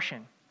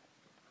abortion.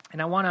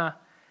 And I want to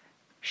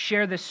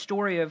share this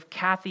story of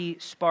Kathy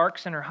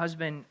Sparks and her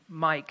husband,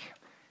 Mike.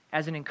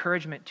 as an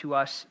encouragement to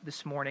us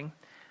this morning.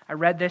 I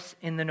read this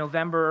in the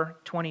November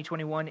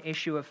 2021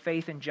 issue of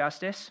Faith and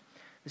Justice.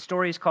 The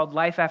story is called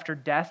Life After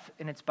Death,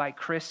 and it's by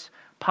Chris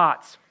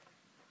Potts.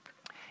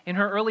 In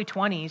her early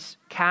 20s,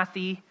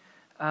 Kathy,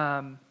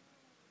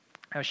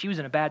 she was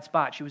in a bad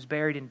spot. She was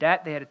buried in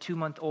debt. They had a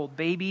 2-month-old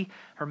baby.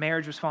 Her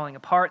marriage was falling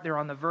apart. They were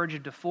on the verge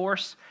of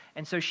divorce.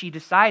 And so she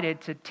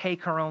decided to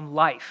take her own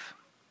life.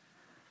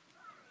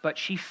 But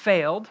she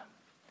failed.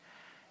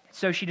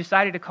 So she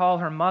decided to call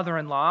her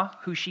mother-in-law,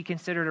 who she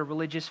considered a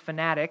religious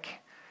fanatic.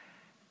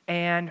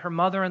 And her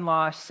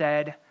mother-in-law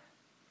said,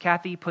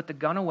 Kathy, put the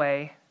gun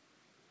away,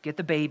 get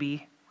the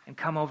baby, and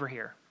come over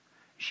here.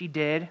 She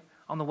did.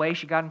 On the way,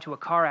 she got into a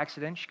car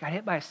accident. She got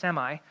hit by a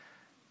semi.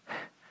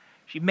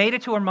 She made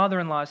it to her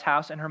mother-in-law's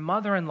house, and her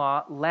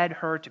mother-in-law led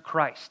her to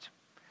Christ.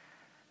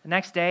 The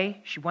next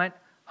day, she went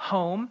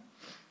home,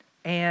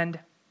 and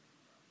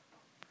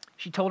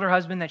she told her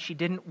husband that she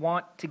didn't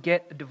want to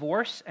get a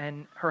divorce,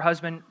 and her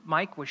husband,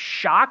 Mike, was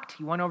shocked.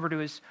 He went over to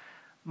his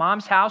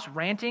mom's house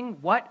ranting,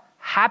 "What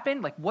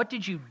happened? Like, what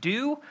did you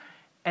do?"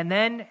 And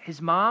then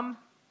his mom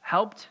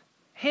helped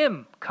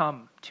him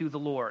come to the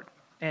Lord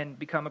and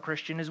become a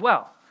Christian as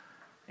well.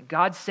 And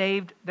God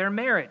saved their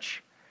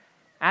marriage.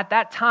 At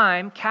that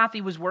time, Kathy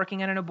was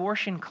working at an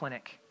abortion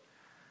clinic.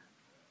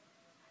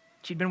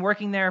 She'd been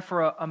working there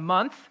for a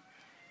month,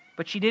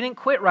 but she didn't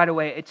quit right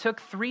away. It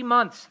took 3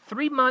 months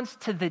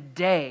to the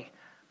day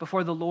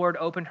before the Lord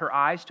opened her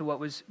eyes to what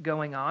was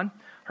going on.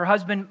 Her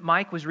husband,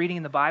 Mike, was reading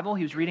in the Bible.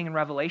 He was reading in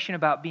Revelation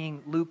about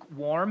being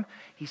lukewarm.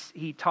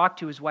 He talked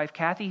to his wife,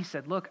 Kathy. He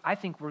said, "Look, I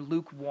think we're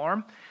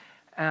lukewarm."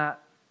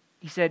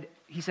 He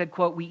said,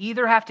 quote, "We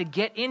either have to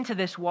get into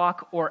this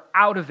walk or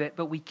out of it,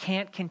 but we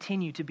can't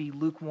continue to be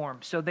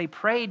lukewarm." So they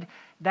prayed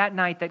that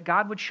night that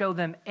God would show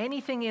them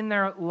anything in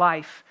their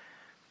life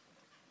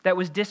that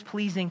was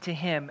displeasing to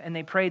Him, and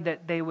they prayed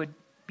that they would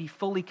be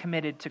fully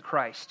committed to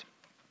Christ.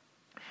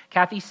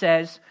 Kathy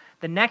says,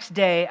 "The next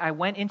day I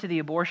went into the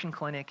abortion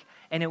clinic,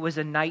 and it was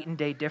a night and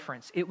day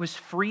difference. It was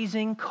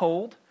freezing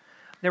cold.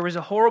 There was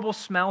a horrible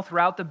smell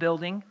throughout the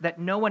building that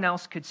no one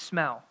else could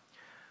smell.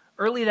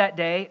 Early that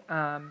day,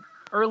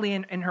 early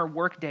in her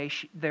work day,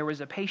 there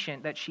was a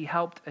patient that she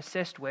helped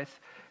assist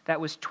with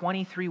that was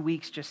 23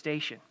 weeks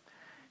gestation.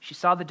 She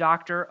saw the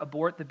doctor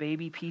abort the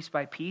baby piece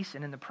by piece,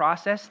 and in the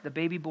process, the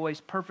baby boy's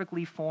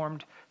perfectly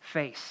formed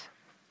face.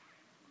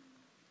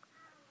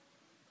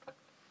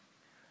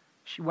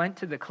 She went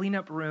to the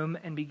cleanup room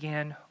and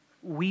began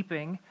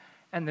weeping,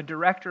 and the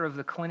director of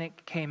the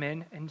clinic came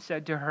in and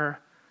said to her,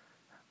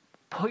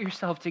 'Pull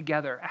yourself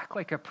together, act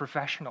like a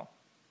professional.'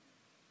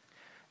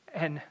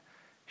 And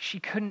she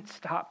couldn't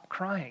stop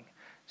crying.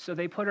 So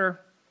they put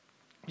her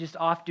just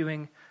off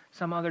doing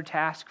some other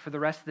task for the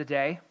rest of the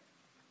day.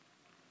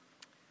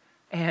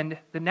 And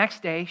the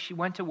next day, she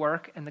went to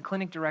work, and the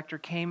clinic director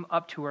came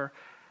up to her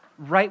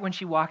right when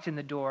she walked in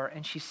the door,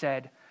 and she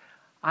said,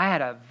 'I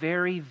had a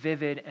very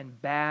vivid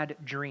and bad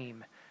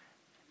dream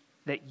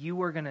that you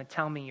were going to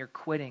tell me you're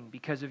quitting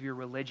because of your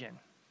religion.'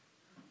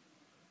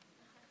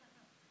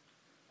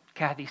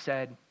 Kathy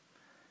said,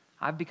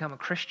 'I've become a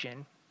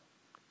Christian,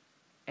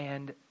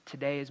 and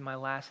today is my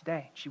last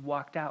day.' She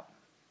walked out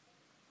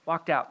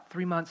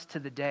 3 months to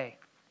the day.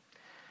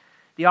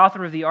 The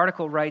author of the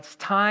article writes,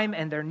 "Time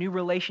and their new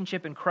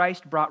relationship in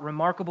Christ brought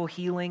remarkable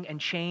healing and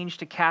change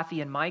to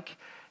Kathy and Mike.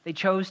 They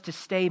chose to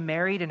stay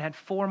married and had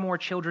 4 more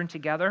children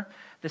together.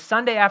 The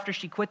Sunday after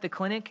she quit the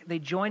clinic, they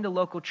joined a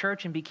local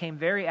church and became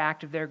very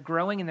active there,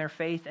 growing in their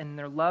faith and in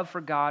their love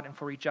for God and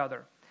for each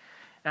other."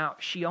 Now,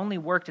 she only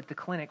worked at the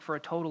clinic for a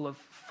total of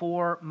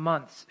 4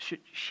 months.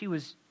 She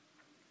was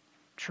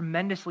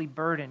tremendously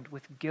burdened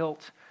with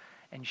guilt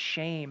and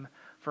shame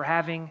for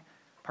having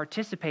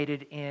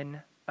participated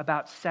in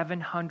about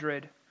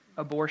 700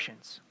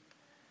 abortions.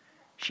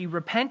 She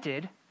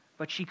repented,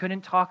 but she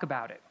couldn't talk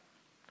about it.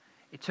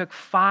 It took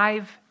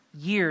 5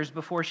 years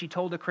before she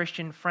told a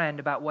Christian friend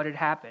about what had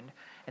happened,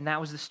 and that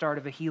was the start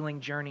of a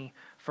healing journey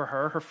for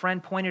her. Her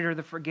friend pointed her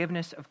the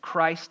forgiveness of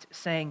Christ,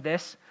 saying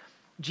this,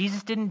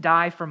 "Jesus didn't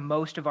die for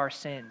most of our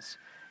sins.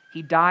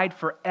 He died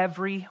for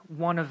every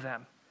one of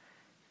them.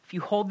 If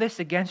you hold this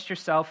against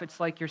yourself, it's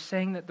like you're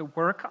saying that the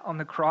work on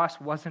the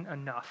cross wasn't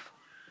enough."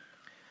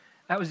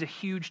 That was a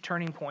huge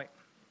turning point.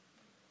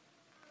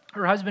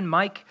 Her husband,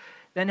 Mike,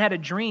 then had a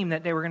dream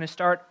that they were going to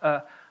start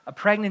a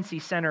pregnancy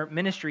center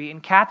ministry,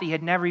 and Kathy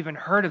had never even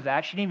heard of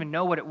that. She didn't even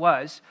know what it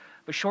was.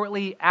 But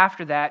shortly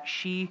after that,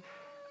 she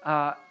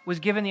was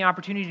given the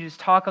opportunity to just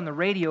talk on the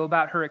radio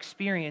about her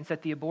experience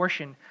at the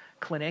abortion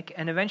clinic,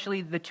 and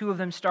eventually the two of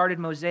them started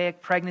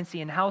Mosaic Pregnancy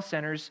and Health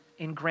Centers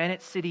in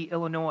Granite City,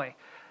 Illinois,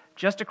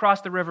 just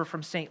across the river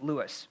from St.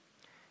 Louis.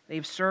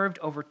 They've served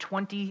over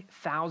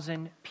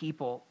 20,000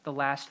 people the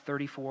last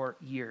 34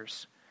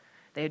 years.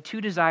 They had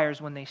 2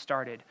 desires when they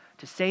started: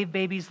 to save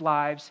babies'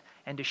 lives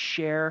and to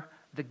share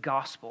the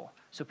gospel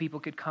so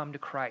people could come to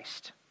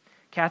Christ.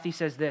 Kathy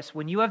says this,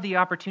 "When you have the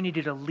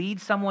opportunity to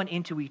lead someone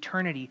into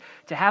eternity,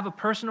 to have a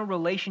personal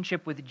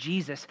relationship with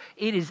Jesus,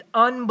 it is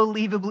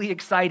unbelievably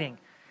exciting.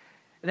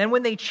 And then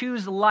when they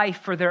choose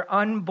life for their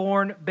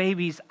unborn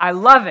babies, I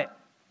love it.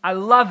 I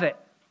love it,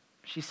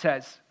 she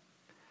says.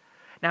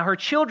 Now, her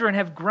children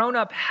have grown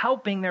up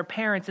helping their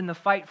parents in the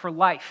fight for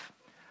life.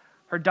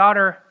 Her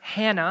daughter,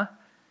 Hannah,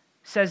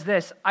 says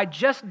this, I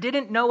just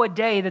didn't know a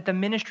day that the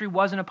ministry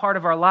wasn't a part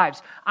of our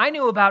lives. I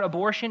knew about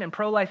abortion and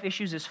pro-life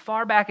issues as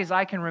far back as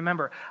I can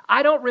remember.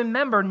 I don't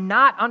remember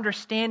not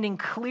understanding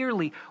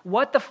clearly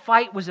what the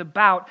fight was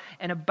about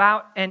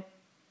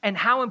and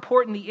how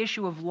important the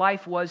issue of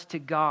life was to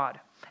God.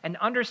 And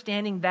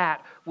understanding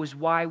that was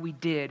why we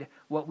did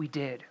what we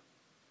did.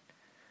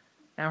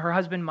 Now, her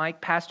husband, Mike,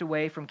 passed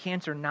away from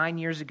cancer 9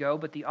 years ago,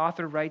 but the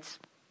author writes,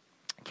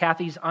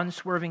 Kathy's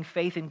unswerving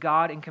faith in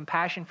God and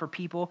compassion for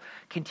people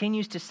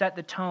continues to set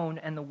the tone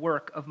and the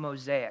work of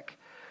Mosaic.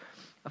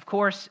 Of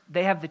course,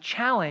 they have the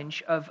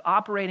challenge of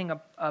operating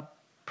a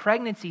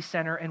pregnancy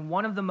center in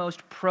one of the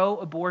most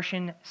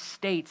pro-abortion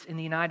states in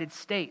the United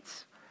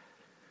States.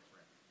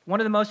 One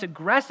of the most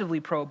aggressively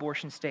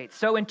pro-abortion states.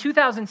 So in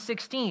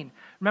 2016,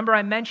 remember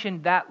I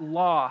mentioned that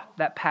law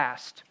that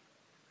passed,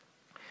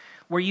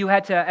 where you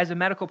had to, as a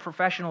medical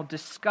professional,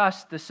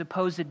 discuss the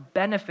supposed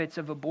benefits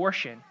of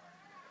abortion,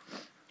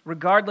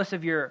 regardless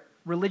of your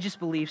religious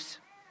beliefs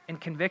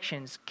and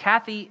convictions.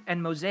 Kathy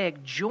and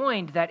Mosaic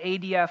joined that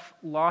ADF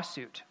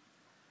lawsuit.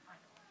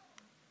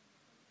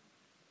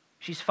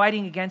 She's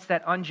fighting against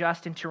that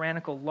unjust and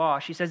tyrannical law.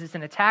 She says it's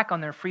an attack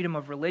on their freedom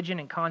of religion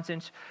and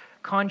conscience.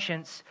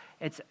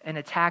 It's an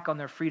attack on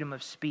their freedom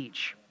of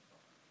speech.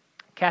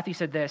 Kathy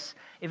said this,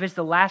 if it's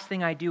the last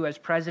thing I do as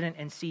president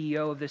and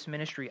CEO of this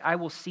ministry, I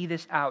will see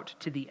this out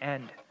to the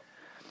end.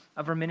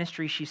 Of her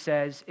ministry, she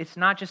says, it's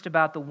not just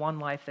about the one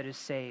life that is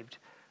saved,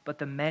 but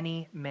the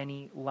many,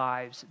 many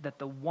lives that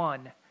the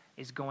one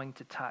is going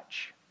to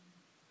touch.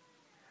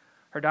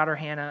 Her daughter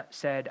Hannah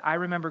said, I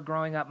remember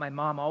growing up, my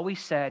mom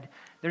always said,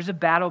 there's a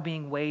battle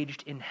being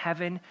waged in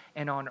heaven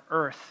and on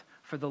earth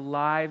for the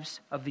lives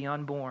of the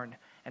unborn,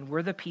 and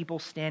we're the people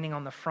standing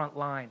on the front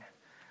line.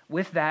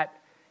 With that,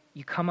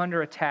 you come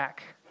under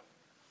attack.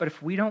 But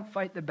if we don't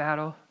fight the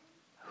battle,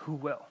 who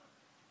will?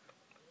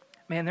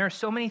 Man, there are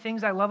so many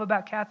things I love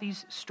about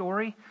Kathy's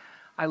story.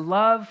 I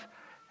love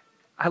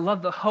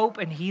the hope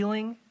and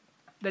healing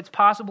that's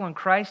possible in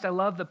Christ. I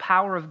love the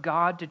power of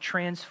God to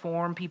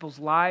transform people's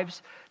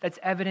lives. That's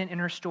evident in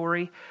her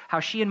story.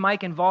 How she and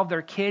Mike involved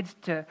their kids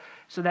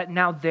so that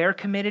now they're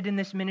committed in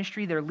this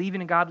ministry. They're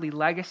leaving a godly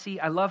legacy.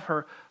 I love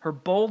her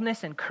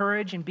boldness and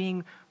courage in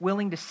being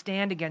willing to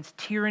stand against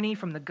tyranny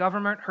from the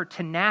government. Her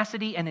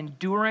tenacity and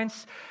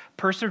endurance,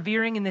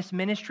 persevering in this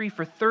ministry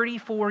for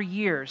 34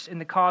 years in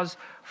the cause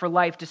for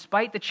life,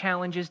 despite the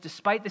challenges,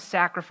 despite the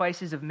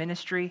sacrifices of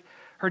ministry.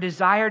 Her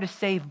desire to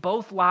save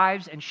both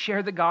lives and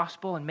share the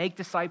gospel and make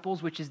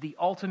disciples, which is the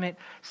ultimate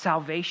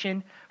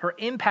salvation. Her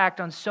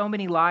impact on so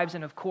many lives,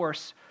 and of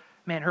course,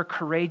 man, her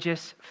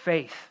courageous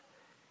faith.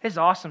 It's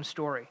an awesome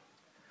story.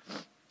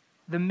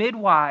 The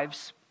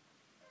midwives,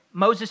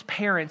 Moses'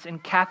 parents,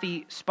 and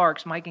Kathy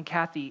Sparks, Mike and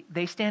Kathy,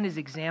 they stand as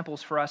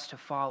examples for us to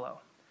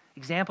follow.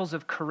 Examples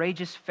of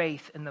courageous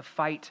faith in the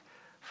fight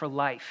for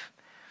life.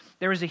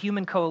 There was a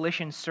Human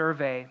Coalition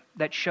survey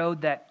that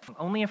showed that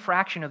only a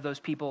fraction of those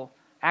people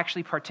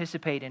actually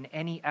participate in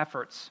any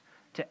efforts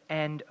to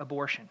end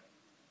abortion.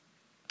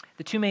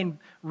 The two main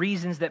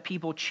reasons that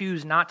people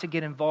choose not to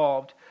get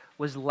involved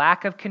was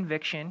lack of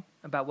conviction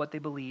about what they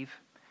believe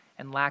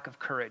and lack of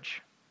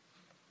courage.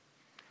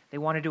 They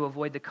wanted to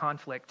avoid the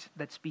conflict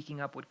that speaking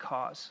up would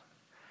cause.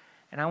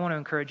 And I want to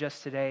encourage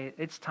us today,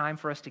 it's time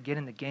for us to get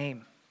in the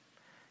game.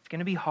 It's going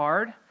to be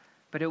hard,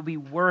 but it will be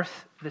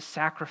worth the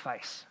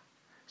sacrifice.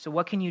 So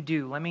what can you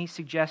do? Let me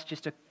suggest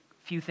just a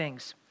few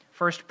things.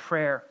 First,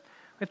 prayer.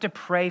 We have to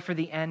pray for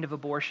the end of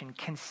abortion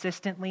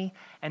consistently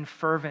and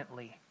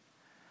fervently.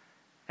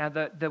 Now,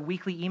 the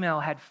weekly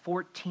email had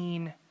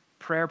 14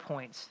 prayer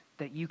points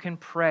that you can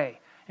pray.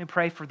 And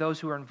pray for those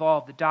who are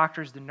involved, the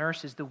doctors, the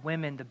nurses, the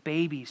women, the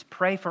babies.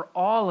 Pray for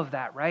all of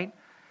that, right?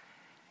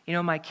 You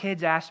know, my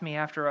kids asked me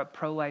after a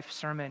pro-life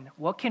sermon,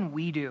 what can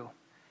we do?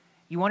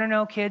 You want to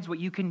know, kids, what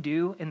you can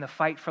do in the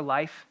fight for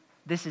life?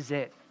 This is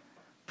it.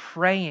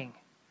 Praying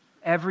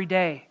every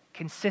day,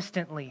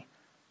 consistently,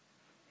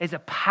 is a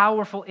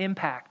powerful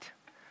impact.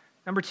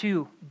 Number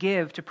 2,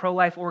 give to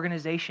pro-life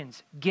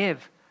organizations.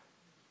 Give.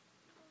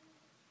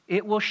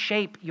 It will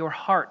shape your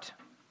heart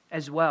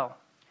as well.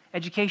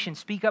 Education,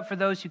 speak up for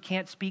those who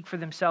can't speak for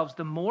themselves.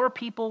 The more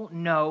people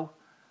know,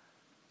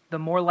 the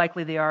more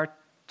likely they are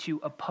to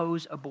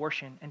oppose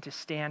abortion and to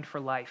stand for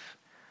life.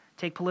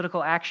 Take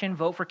political action,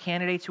 vote for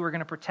candidates who are going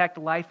to protect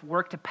life,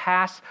 work to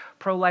pass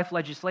pro-life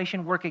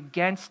legislation, work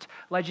against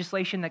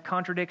legislation that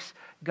contradicts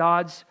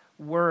God's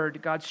word,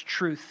 God's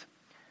truth.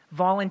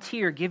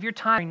 Volunteer, give your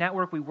time.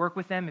 Network, we work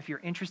with them. If you're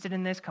interested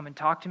in this, come and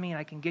talk to me and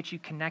I can get you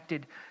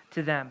connected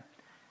to them.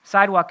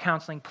 Sidewalk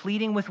counseling,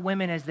 pleading with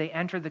women as they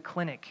enter the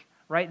clinic,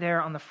 right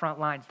there on the front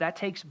lines. That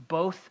takes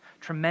both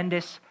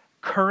tremendous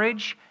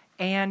courage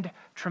and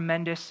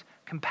tremendous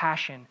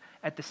compassion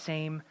at the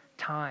same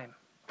time.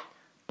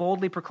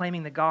 Boldly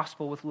proclaiming the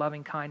gospel with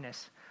loving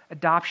kindness.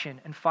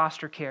 Adoption and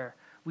foster care.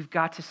 We've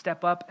got to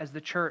step up as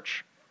the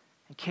church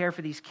and care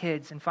for these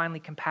kids. And finally,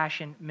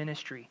 compassion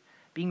ministry,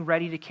 being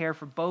ready to care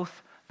for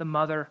both the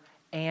mother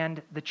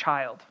and the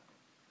child.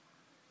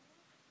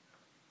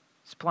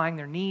 Supplying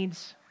their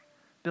needs,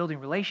 building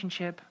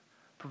relationship,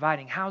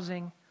 providing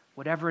housing,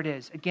 whatever it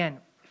is. Again,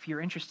 if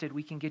you're interested,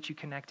 we can get you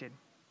connected.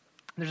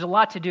 There's a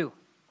lot to do.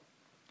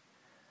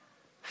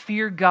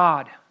 Fear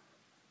God,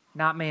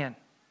 not man.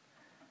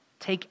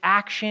 Take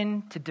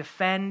action to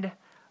defend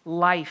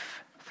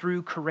life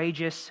through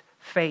courageous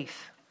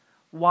faith.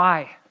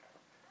 Why?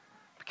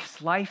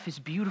 Because life is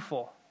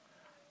beautiful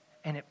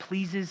and it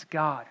pleases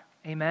God.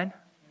 Amen?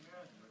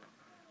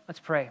 Let's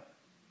pray.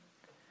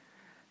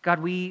 God,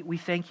 we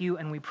thank you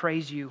and we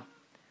praise you.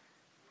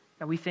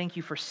 God, we thank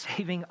you for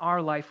saving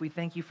our life. We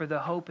thank you for the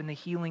hope and the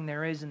healing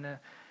there is in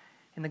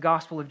the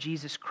gospel of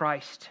Jesus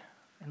Christ.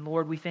 And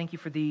Lord, we thank you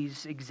for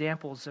these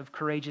examples of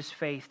courageous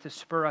faith to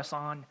spur us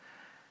on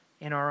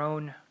in our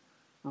own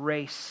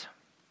race.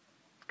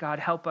 God,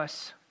 help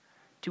us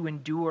to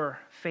endure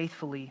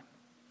faithfully.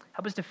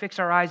 Help us to fix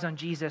our eyes on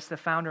Jesus, the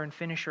founder and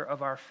finisher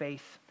of our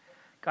faith.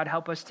 God,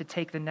 help us to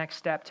take the next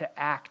step to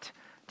act,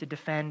 to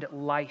defend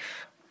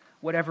life,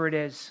 whatever it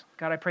is.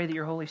 God, I pray that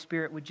your Holy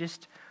Spirit would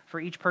just,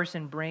 for each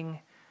person, bring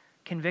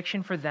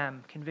conviction for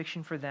them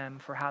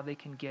for how they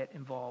can get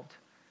involved.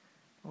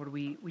 Lord,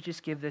 we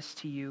just give this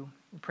to you.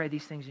 We pray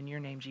these things in your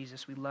name,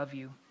 Jesus. We love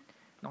you.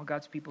 And all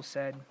God's people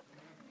said,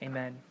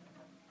 amen.